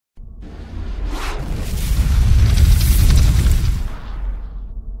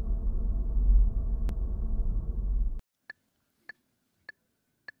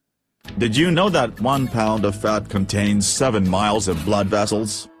Did you know that 1 pound of fat contains 7 miles of blood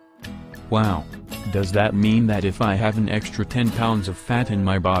vessels? Wow. Does that mean that if I have an extra 10 pounds of fat in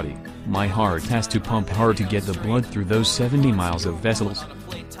my body, my heart has to pump hard to get the blood through those 70 miles of vessels?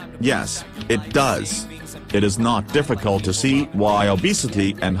 Yes, it does. It is not difficult to see why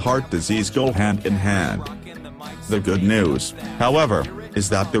obesity and heart disease go hand in hand. The good news, however, is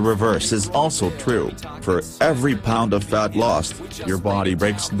that the reverse is also true. For every pound of fat lost, your body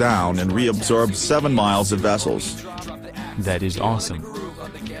breaks down and reabsorbs 7 miles of vessels. That is awesome.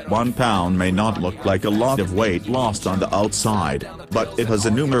 1 pound may not look like a lot of weight lost on the outside, but it has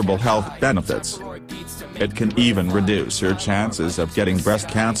innumerable health benefits. It can even reduce your chances of getting breast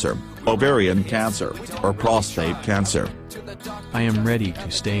cancer, ovarian cancer, or prostate cancer. I am ready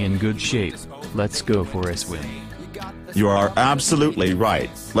to stay in good shape. Let's go for a swim. You are absolutely right.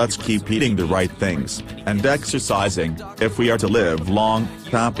 Let's keep eating the right things, and exercising. If we are to live long,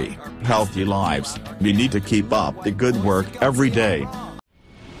 happy, healthy lives, we need to keep up the good work every day.